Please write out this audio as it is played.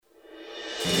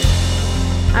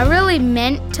I really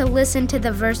meant to listen to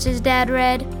the verses Dad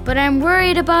read, but I'm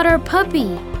worried about our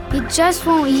puppy. He just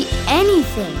won't eat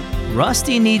anything.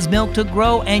 Rusty needs milk to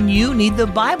grow, and you need the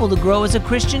Bible to grow as a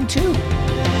Christian too.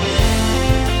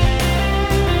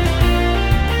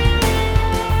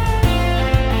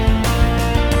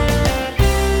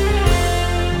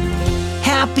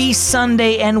 Happy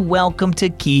Sunday and welcome to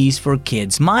Keys for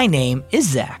Kids. My name is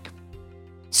Zach.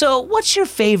 So, what's your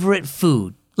favorite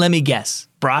food? Let me guess.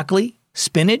 Broccoli?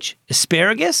 Spinach?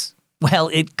 Asparagus? Well,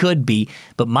 it could be,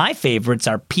 but my favorites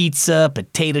are pizza,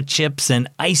 potato chips, and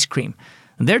ice cream.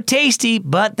 They're tasty,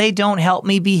 but they don't help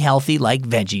me be healthy like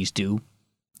veggies do.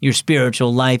 Your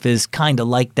spiritual life is kind of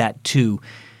like that too.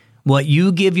 What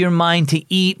you give your mind to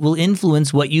eat will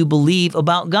influence what you believe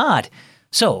about God.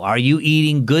 So, are you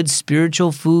eating good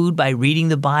spiritual food by reading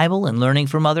the Bible and learning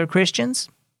from other Christians?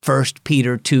 1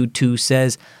 Peter 2:2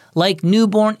 says, "Like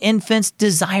newborn infants,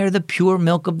 desire the pure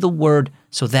milk of the Word,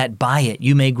 so that by it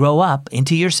you may grow up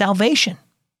into your salvation."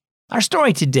 Our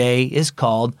story today is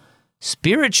called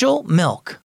Spiritual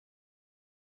Milk.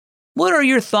 "What are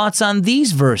your thoughts on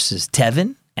these verses,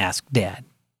 Tevin?" asked Dad.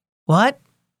 "What?"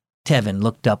 Tevin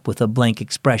looked up with a blank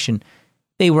expression.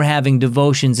 They were having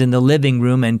devotions in the living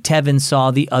room, and Tevin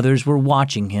saw the others were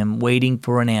watching him, waiting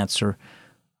for an answer.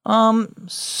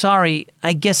 Sorry,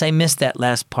 I guess I missed that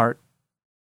last part."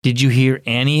 "Did you hear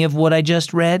any of what I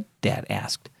just read?" Dad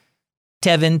asked.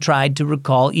 Tevin tried to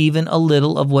recall even a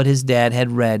little of what his dad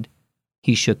had read.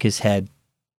 He shook his head.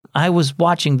 "I was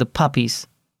watching the puppies."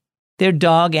 Their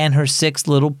dog and her 6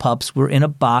 little pups were in a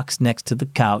box next to the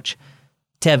couch.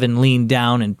 Tevin leaned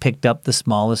down and picked up the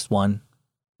smallest one.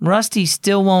 "Rusty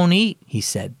still won't eat," he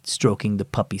said, stroking the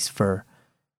puppy's fur.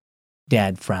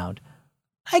 Dad frowned.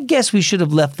 "I guess we should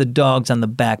have left the dogs on the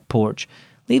back porch.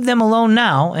 Leave them alone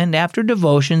now, and after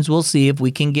devotions we'll see if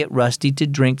we can get Rusty to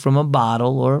drink from a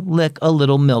bottle or lick a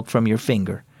little milk from your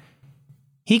finger."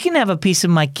 "He can have a piece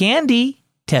of my candy,"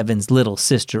 Tevin's little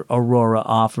sister Aurora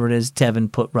offered as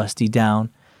Tevin put Rusty down.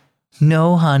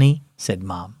 "No, honey," said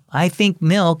Mom. "I think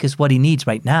milk is what he needs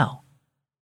right now."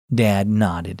 Dad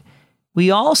nodded.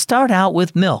 "We all start out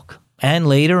with milk, and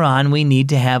later on we need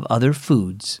to have other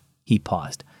foods." He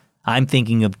paused. "I'm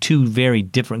thinking of 2 very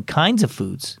different kinds of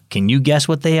foods. Can you guess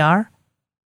what they are?"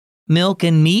 "Milk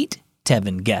and meat,"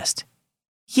 Tevin guessed.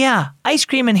 "Yeah, ice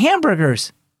cream and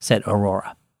hamburgers," said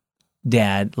Aurora.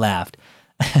 Dad laughed.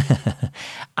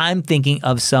 "I'm thinking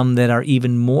of some that are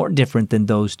even more different than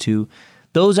those 2.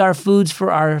 Those are foods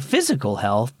for our physical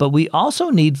health, but we also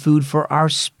need food for our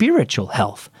spiritual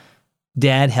health."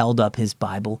 Dad held up his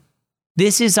Bible.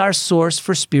 "This is our source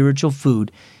for spiritual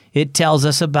food. It tells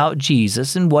us about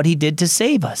Jesus and what he did to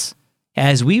save us.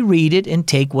 As we read it and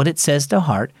take what it says to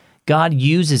heart, God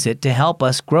uses it to help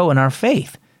us grow in our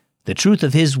faith. The truth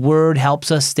of his word helps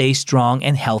us stay strong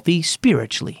and healthy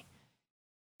spiritually."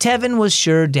 Tevin was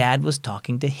sure Dad was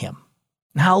talking to him.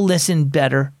 "I'll listen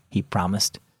better," he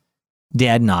promised.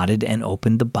 Dad nodded and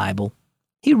opened the Bible.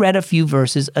 He read a few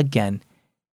verses again.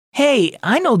 "Hey,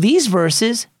 I know these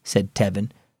verses," said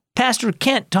Tevin. "Pastor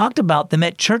Kent talked about them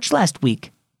at church last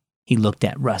week." He looked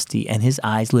at Rusty and his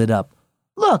eyes lit up.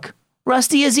 "Look,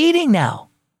 Rusty is eating now."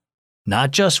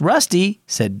 "Not just Rusty,"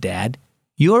 said Dad.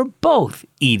 "You're both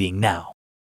eating now."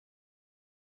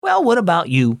 Well, what about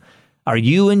you? Are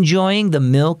you enjoying the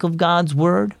milk of God's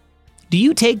Word? Do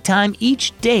you take time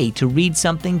each day to read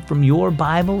something from your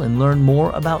Bible and learn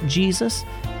more about Jesus?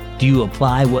 Do you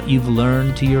apply what you've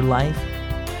learned to your life?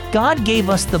 God gave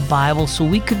us the Bible so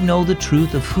we could know the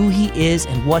truth of who he is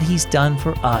and what he's done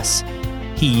for us.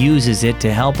 He uses it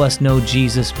to help us know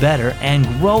Jesus better and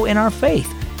grow in our faith.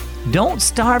 Don't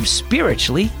starve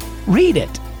spiritually. Read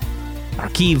it. Our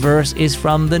key verse is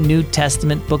from the New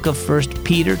Testament book of 1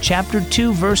 Peter chapter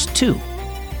 2, verse 2.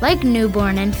 "Like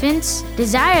newborn infants,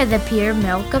 desire the pure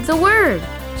milk of the Word,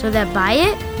 so that by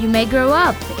it you may grow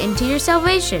up into your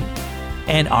salvation."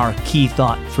 And our key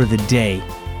thought for the day: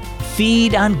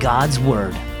 feed on God's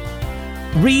Word.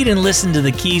 Read and listen to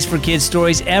the Keys for Kids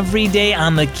stories every day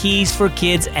on the Keys for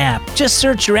Kids app. Just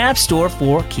search your app store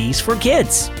for Keys for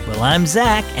Kids. Well, I'm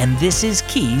Zach, and this is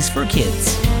Keys for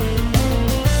Kids.